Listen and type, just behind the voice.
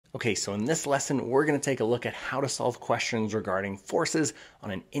Okay, so in this lesson, we're going to take a look at how to solve questions regarding forces on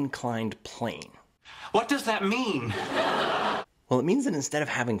an inclined plane. What does that mean? Well, it means that instead of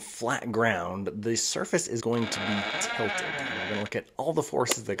having flat ground, the surface is going to be tilted. And we're going to look at all the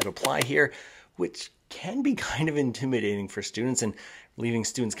forces that could apply here, which can be kind of intimidating for students and leaving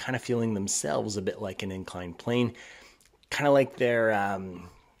students kind of feeling themselves a bit like an inclined plane, kind of like their,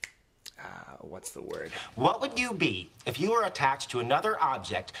 what's the word? What would you be if you were attached to another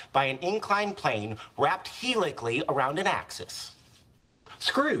object by an inclined plane wrapped helically around an axis?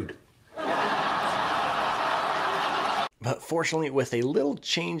 Screwed. But fortunately, with a little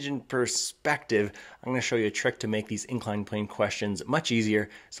change in perspective, I'm going to show you a trick to make these inclined plane questions much easier.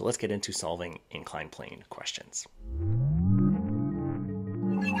 So let's get into solving inclined plane questions.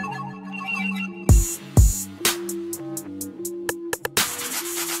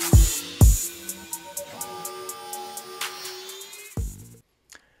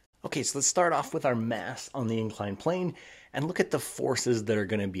 Okay, so let's start off with our mass on the inclined plane and look at the forces that are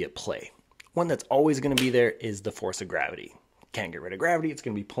going to be at play. One that's always going to be there is the force of gravity. Can't get rid of gravity, it's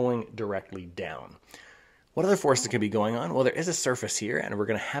going to be pulling directly down. What other forces could be going on? Well, there is a surface here, and we're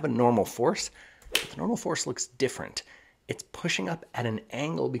going to have a normal force, but the normal force looks different. It's pushing up at an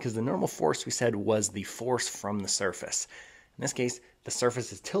angle because the normal force, we said, was the force from the surface. In this case, the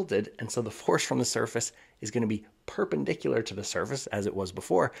surface is tilted, and so the force from the surface is going to be perpendicular to the surface, as it was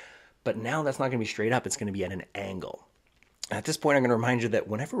before, but now that's not going to be straight up, it's going to be at an angle. At this point, I'm going to remind you that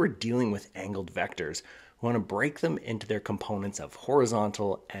whenever we're dealing with angled vectors, we want to break them into their components of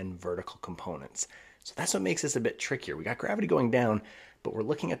horizontal and vertical components. So that's what makes this a bit trickier. We got gravity going down, but we're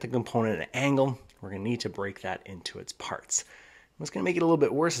looking at the component at an angle. We're going to need to break that into its parts. What's going to make it a little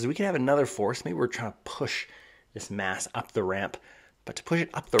bit worse is we can have another force. Maybe we're trying to push this mass up the ramp, but to push it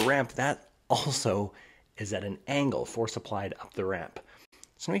up the ramp, that also is at an angle, force applied up the ramp.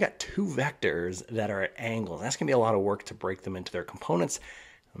 So now we got two vectors that are at angles. That's going to be a lot of work to break them into their components.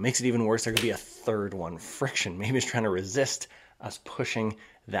 What makes it even worse, there could be a third one, friction. Maybe it's trying to resist us pushing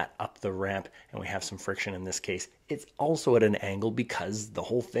that up the ramp, and we have some friction in this case. It's also at an angle because the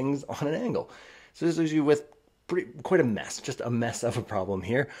whole thing's on an angle. So this leaves you with quite a mess, just a mess of a problem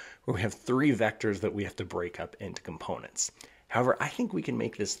here, where we have three vectors that we have to break up into components. However, I think we can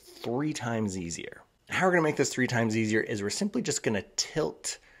make this 3 times easier. How we're going to make this 3 times easier is we're simply just going to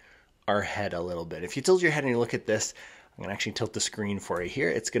tilt our head a little bit. If you tilt your head and you look at this, I'm going to actually tilt the screen for you here.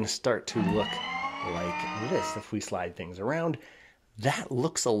 It's going to start to look like this if we slide things around. That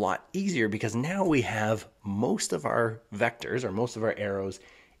looks a lot easier because now we have most of our vectors or most of our arrows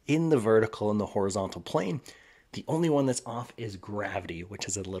in the vertical and the horizontal plane. The only one that's off is gravity, which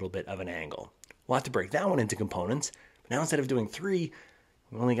is a little bit of an angle. We'll have to break that one into components, but now instead of doing 3,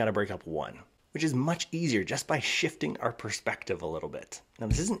 we only got to break up 1. Which is much easier just by shifting our perspective a little bit. Now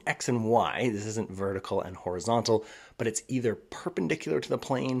this isn't X and Y, this isn't vertical and horizontal, but it's either perpendicular to the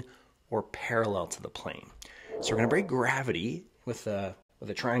plane or parallel to the plane. So we're going to break gravity with a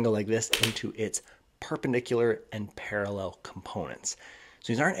triangle like this into its perpendicular and parallel components.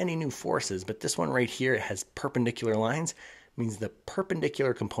 So these aren't any new forces, but this one right here has perpendicular lines, means the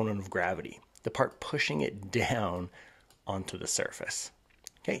perpendicular component of gravity, the part pushing it down onto the surface.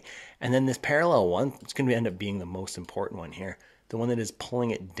 Okay, and then this parallel one, it's going to end up being the most important one here, the one that is pulling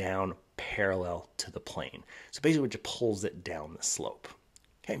it down parallel to the plane. So basically it just pulls it down the slope.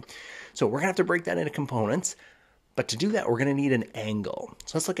 Okay, so we're going to have to break that into components, but to do that we're going to need an angle.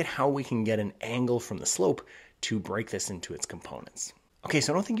 So let's look at how we can get an angle from the slope to break this into its components. Okay,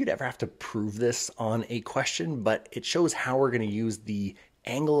 so I don't think you'd ever have to prove this on a question, but it shows how we're going to use the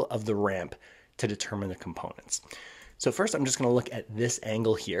angle of the ramp to determine the components. So first I'm just going to look at this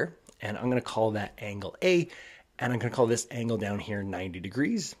angle here, and I'm going to call that angle A, and I'm going to call this angle down here 90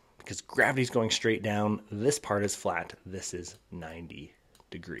 degrees, because gravity's going straight down, this part is flat, this is 90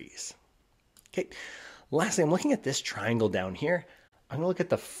 degrees. Okay, lastly, I'm looking at this triangle down here. I'm going to look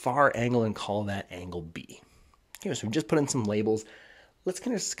at the far angle and call that angle B. Okay, so we've just put in some labels. Let's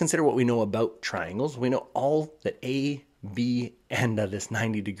consider what we know about triangles. We know all that A, B, and this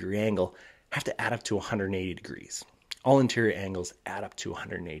 90 degree angle have to add up to 180 degrees. All interior angles add up to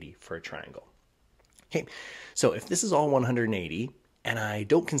 180 for a triangle. Okay, so if this is all 180 and I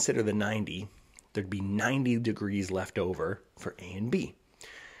don't consider the 90, there'd be 90 degrees left over for A and B.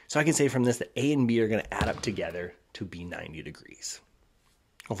 So I can say from this that A and B are going to add up together to be 90 degrees.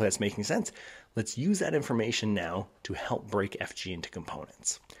 Hopefully that's making sense. Let's use that information now to help break FG into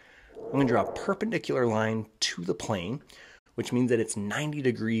components. I'm going to draw a perpendicular line to the plane, which means that it's 90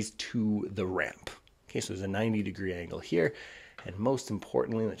 degrees to the ramp. Okay, so there's a 90 degree angle here, and most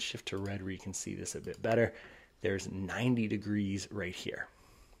importantly, let's shift to red where you can see this a bit better. There's 90 degrees right here.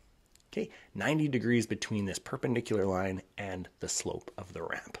 Okay, 90 degrees between this perpendicular line and the slope of the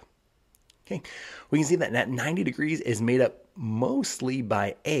ramp. Okay, we can see that 90 degrees is made up mostly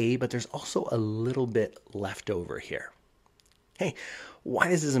by A, but there's also a little bit left over here. Okay, why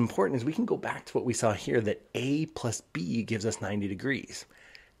this is important is we can go back to what we saw here, that A plus B gives us 90 degrees.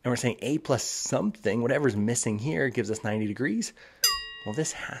 And we're saying A plus something, whatever's missing here, gives us 90 degrees. Well,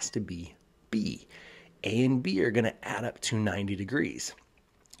 this has to be B. A and B are going to add up to 90 degrees.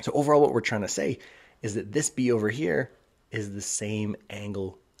 So overall, what we're trying to say is that this B over here is the same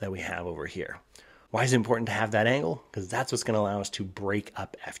angle that we have over here. Why is it important to have that angle? Because that's what's going to allow us to break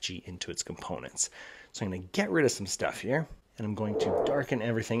up FG into its components. So I'm going to get rid of some stuff here, and I'm going to darken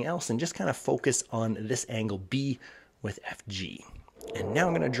everything else and just kind of focus on this angle B with FG. And now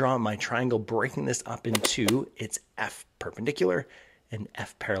I'm going to draw my triangle, breaking this up into its F perpendicular and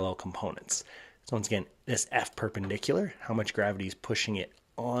F parallel components. So once again, this F perpendicular, how much gravity is pushing it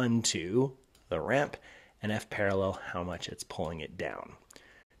onto the ramp, and F parallel, how much it's pulling it down.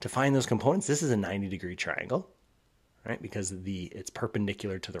 To find those components, this is a 90-degree triangle, right? Because it's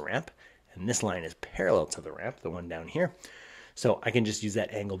perpendicular to the ramp, and this line is parallel to the ramp, the one down here. So I can just use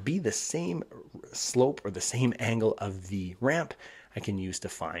that angle B, the same slope or the same angle of the ramp, I can use to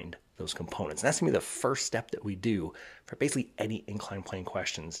find those components. And that's going to be the first step that we do for basically any inclined plane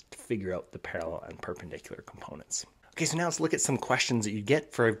questions to figure out the parallel and perpendicular components. Okay, so now let's look at some questions that you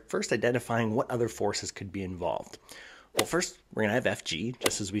get for first identifying what other forces could be involved. Well, first, we're going to have FG,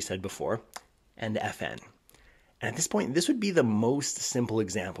 just as we said before, and FN. And at this point, this would be the most simple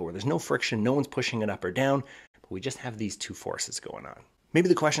example where there's no friction, no one's pushing it up or down, but we just have these two forces going on. Maybe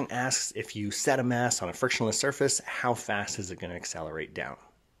the question asks, if you set a mass on a frictionless surface, how fast is it going to accelerate down?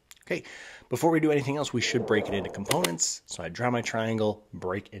 Okay, before we do anything else, we should break it into components. So I draw my triangle,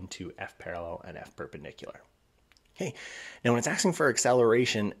 break into F parallel and F perpendicular. Okay, now when it's asking for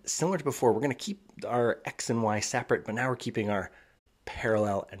acceleration, similar to before, we're going to keep our X and Y separate, but now we're keeping our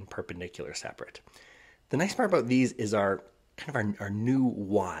parallel and perpendicular separate. The nice part about these is our new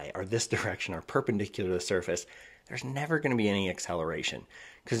Y, or this direction, our perpendicular to the surface. There's never going to be any acceleration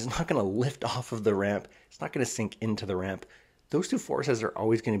because it's not going to lift off of the ramp. It's not going to sink into the ramp. Those two forces are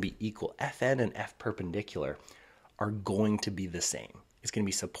always going to be equal. Fn and F perpendicular are going to be the same. It's going to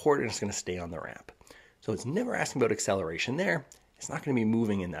be supported and it's going to stay on the ramp. So it's never asking about acceleration there. It's not going to be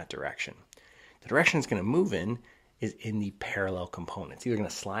moving in that direction. The direction it's going to move in is in the parallel component. It's either going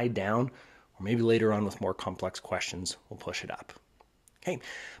to slide down or maybe later on with more complex questions, we'll push it up. Okay,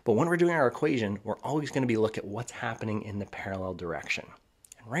 but when we're doing our equation, we're always going to be looking at what's happening in the parallel direction.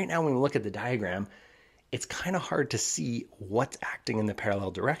 And right now when we look at the diagram, it's kind of hard to see what's acting in the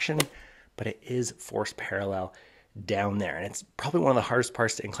parallel direction, but it is force parallel down there. And it's probably one of the hardest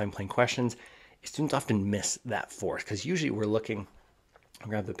parts to inclined plane questions. Students often miss that force because usually we're looking, I'll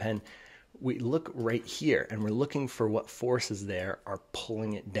grab the pen, we look right here and we're looking for what forces there are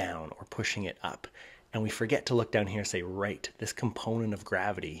pulling it down or pushing it up. And we forget to look down here and say, right, this component of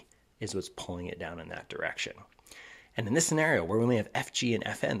gravity is what's pulling it down in that direction. And in this scenario where we only have FG and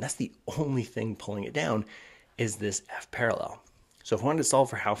FN, that's the only thing pulling it down is this F parallel. So if we wanted to solve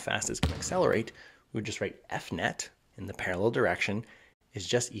for how fast it's going to accelerate, we would just write Fnet in the parallel direction is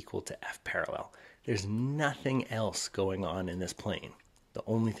just equal to F parallel. There's nothing else going on in this plane. The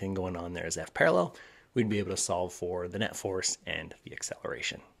only thing going on there is F parallel. We'd be able to solve for the net force and the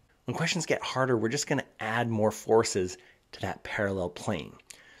acceleration. When questions get harder, we're just going to add more forces to that parallel plane.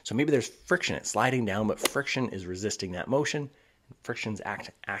 So maybe there's friction, it's sliding down, but friction is resisting that motion. And friction's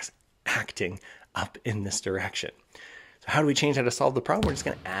acting up in this direction. So how do we change how to solve the problem? We're just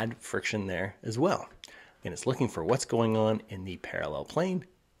going to add friction there as well. Again, it's looking for what's going on in the parallel plane.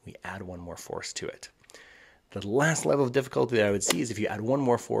 We add one more force to it. The last level of difficulty that I would see is if you add one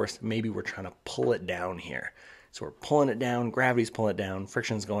more force, maybe we're trying to pull it down here. So we're pulling it down, gravity's pulling it down,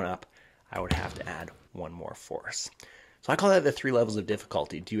 friction's going up. I would have to add one more force. So I call that the three levels of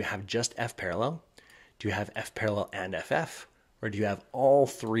difficulty. Do you have just F parallel? Do you have F parallel and FF? Or do you have all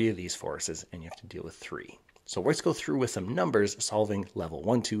three of these forces and you have to deal with three? So let's go through with some numbers solving level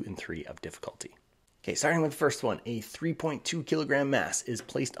 1, 2, and 3 of difficulty. Okay, starting with the first one, a 3.2 kilogram mass is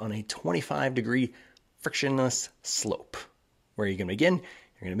placed on a 25-degree frictionless slope. Where are you going to begin?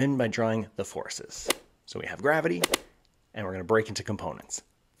 You're going to begin by drawing the forces. So we have gravity, and we're going to break into components.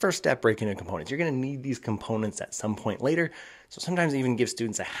 First step, break into components. You're going to need these components at some point later, so sometimes I even give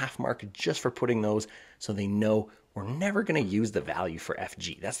students a half mark just for putting those so they know we're never going to use the value for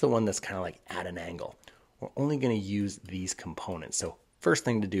FG. That's the one that's kind of like at an angle. We're only going to use these components. So first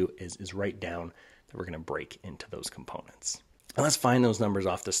thing to do is write down that we're going to break into those components. And let's find those numbers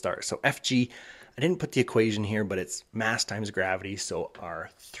off the start. So Fg, I didn't put the equation here, but it's mass times gravity. So our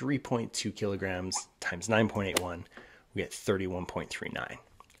 3.2 kilograms times 9.81, we get 31.39.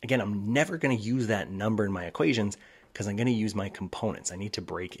 Again, I'm never going to use that number in my equations because I'm going to use my components. I need to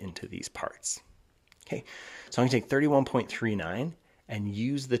break into these parts. Okay, so I'm going to take 31.39 and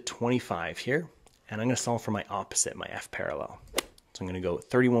use the 25 here, and I'm going to solve for my opposite, my F parallel. So I'm going to go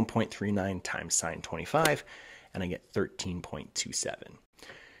 31.39 times sine 25, and I get 13.27.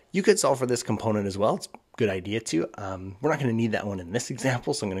 You could solve for this component as well. It's a good idea too. We're not going to need that one in this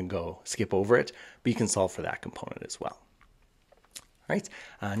example, so I'm going to go skip over it, but you can solve for that component as well. All right,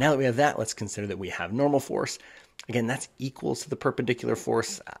 now that we have that, let's consider that we have normal force. Again, that's equal to the perpendicular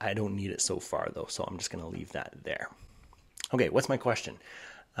force. I don't need it so far though, so I'm just going to leave that there. Okay, what's my question?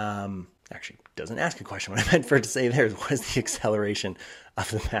 Actually, it doesn't ask a question. What I meant for it to say there is, what is the acceleration of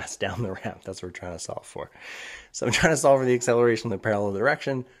the mass down the ramp? That's what we're trying to solve for. So I'm trying to solve for the acceleration in the parallel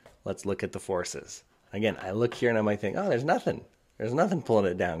direction. Let's look at the forces. Again, I look here and I might think, oh, there's nothing. There's nothing pulling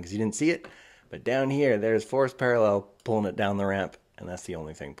it down because you didn't see it. But down here, there's force parallel pulling it down the ramp, and that's the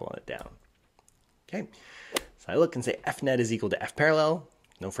only thing pulling it down. Okay, so I look and say Fnet is equal to F parallel,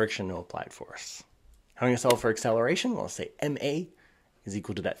 no friction, no applied force. How am I going to solve for acceleration? Well, I'll say MA is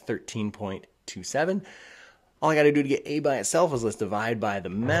equal to that 13.27. All I got to do to get A by itself is let's divide by the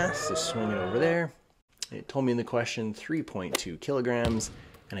mass, so swing it over there. It told me in the question 3.2 kilograms,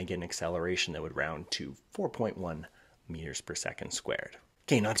 and I get an acceleration that would round to 4.1 meters per second squared.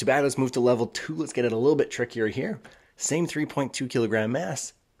 Okay, not too bad. Let's move to level 2. Let's get it a little bit trickier here. Same 3.2 kilogram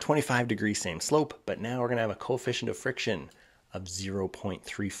mass, 25 degrees, same slope, but now we're going to have a coefficient of friction of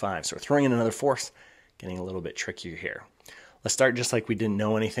 0.35. So we're throwing in another force, getting a little bit trickier here. Let's start just like we didn't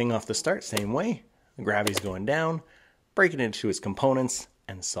know anything off the start, same way. The gravity's going down, break it into its components,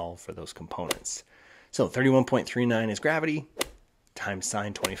 and solve for those components. So 31.39 is gravity, times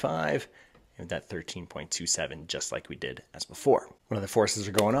sine 25, and that 13.27, just like we did as before. What other forces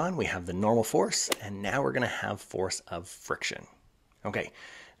are going on? We have the normal force, and now we're going to have force of friction. Okay,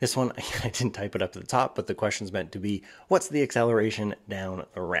 this one, I didn't type it up at the top, but the question's meant to be, what's the acceleration down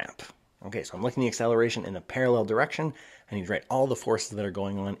the ramp? Okay, so I'm looking at the acceleration in the parallel direction. I need to write all the forces that are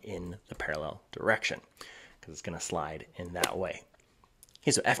going on in the parallel direction because it's going to slide in that way.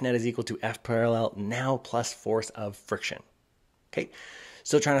 Okay, so Fnet is equal to F parallel now plus force of friction. Okay,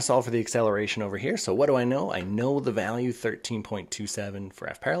 still trying to solve for the acceleration over here. So what do I know? I know the value 13.27 for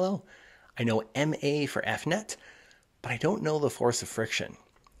F parallel. I know MA for Fnet, but I don't know the force of friction.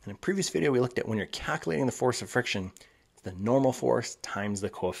 In a previous video, we looked at when you're calculating the force of friction, the normal force times the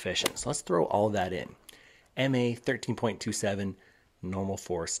coefficient. So let's throw all that in. MA 13.27, normal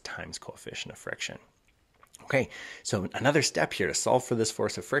force times coefficient of friction. Okay, so another step here to solve for this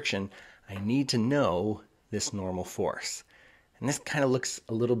force of friction, I need to know this normal force. And this kind of looks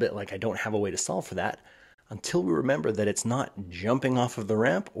a little bit like I don't have a way to solve for that until we remember that it's not jumping off of the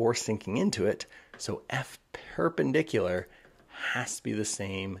ramp or sinking into it. So F perpendicular has to be the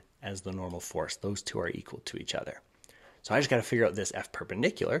same as the normal force. Those two are equal to each other. So I just got to figure out this F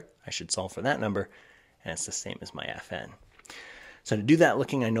perpendicular. I should solve for that number, and it's the same as my Fn. So to do that,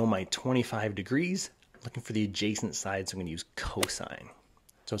 I know my 25 degrees. Looking for the adjacent side, so I'm going to use cosine.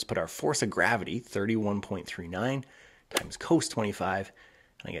 So let's put our force of gravity, 31.39, times cos 25,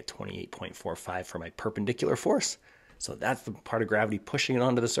 and I get 28.45 for my perpendicular force. So that's the part of gravity pushing it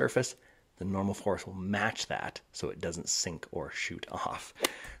onto the surface. The normal force will match that so it doesn't sink or shoot off.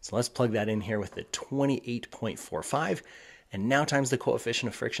 So let's plug that in here with the 28.45, and now times the coefficient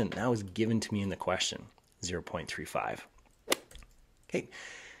of friction. That was given to me in the question, 0.35. Okay,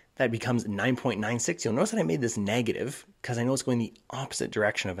 that becomes 9.96. You'll notice that I made this negative because I know it's going the opposite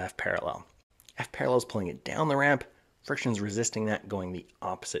direction of F parallel. F parallel is pulling it down the ramp. Friction is resisting that, going the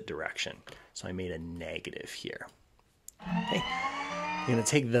opposite direction. So I made a negative here. Okay, I'm going to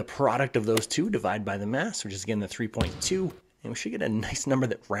take the product of those two, divide by the mass, which is again the 3.2, and we should get a nice number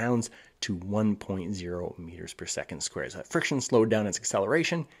that rounds to 1.0 meters per second squared. So that friction slowed down its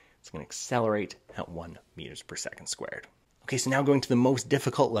acceleration. It's going to accelerate at 1 meters per second squared. Okay, so now going to the most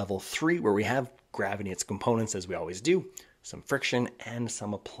difficult level 3, where we have gravity and its components as we always do, some friction and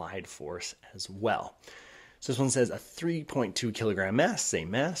some applied force as well. So this one says a 3.2 kilogram mass, same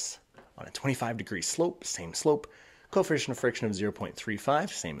mass, on a 25 degree slope, same slope, coefficient of friction of 0.35,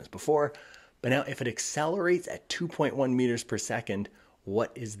 same as before. But now if it accelerates at 2.1 meters per second,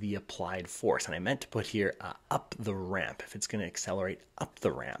 what is the applied force? And I meant to put here up the ramp. If it's going to accelerate up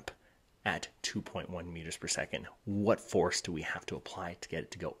the ramp at 2.1 meters per second, what force do we have to apply to get it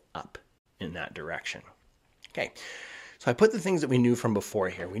to go up in that direction? Okay, so I put the things that we knew from before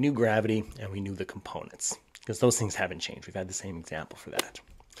here. We knew gravity and we knew the components. because those things haven't changed. We've had the same example for that.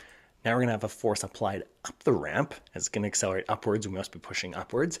 Now we're going to have a force applied up the ramp. It's going to accelerate upwards. We must be pushing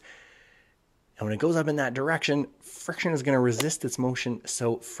upwards. And when it goes up in that direction, friction is going to resist its motion.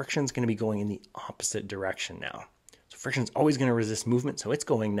 So friction is going to be going in the opposite direction now. So friction is always going to resist movement. So it's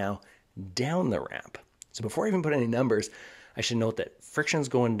going now down the ramp. So before I even put any numbers, I should note that friction is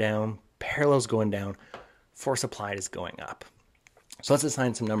going down, parallel is going down, force applied is going up. So let's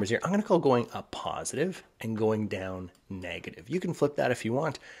assign some numbers here. I'm going to call going up positive and going down negative. You can flip that if you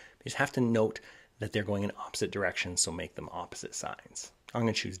want. You just have to note that they're going in opposite directions, so make them opposite signs. I'm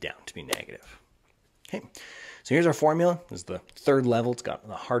going to choose down to be negative. Okay, so here's our formula. This is the third level. It's got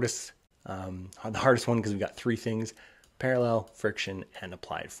the hardest one because we've got three things: parallel, friction, and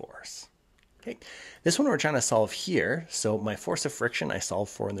applied force. Okay, this one we're trying to solve here. So my force of friction I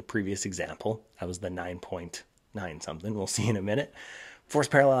solved for in the previous example. That was the 9.9 something. We'll see in a minute. Force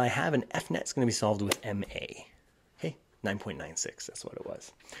parallel I have, and Fnet is going to be solved with MA. Okay, 9.96, that's what it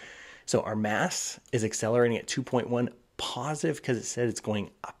was. So our mass is accelerating at 2.1 positive because it said it's going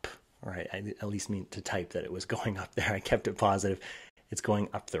up. All right, I at least mean to type that it was going up there. I kept it positive. It's going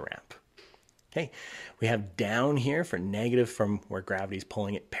up the ramp. Okay, we have down here for negative from where gravity is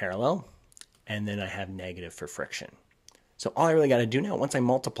pulling it parallel, and then I have negative for friction. So all I really got to do now, once I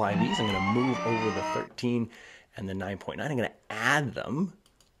multiply these, I'm going to move over the 13 and the 9.9. I'm going to add them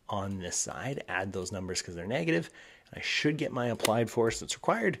on this side, add those numbers because they're negative. And I should get my applied force that's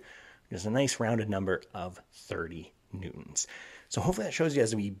required. There's a nice rounded number of 30 newtons. So hopefully that shows you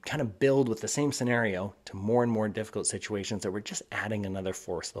as we kind of build with the same scenario to more and more difficult situations that we're just adding another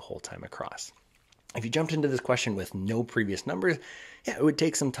force the whole time across. If you jumped into this question with no previous numbers, yeah, it would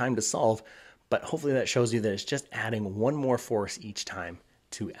take some time to solve, but hopefully that shows you that it's just adding one more force each time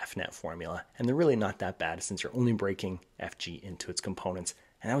to Fnet formula. And they're really not that bad since you're only breaking Fg into its components.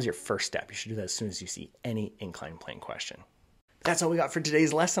 And that was your first step. You should do that as soon as you see any inclined plane question. That's all we got for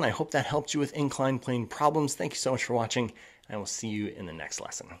today's lesson. I hope that helped you with inclined plane problems. Thank you so much for watching, and I will see you in the next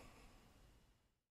lesson.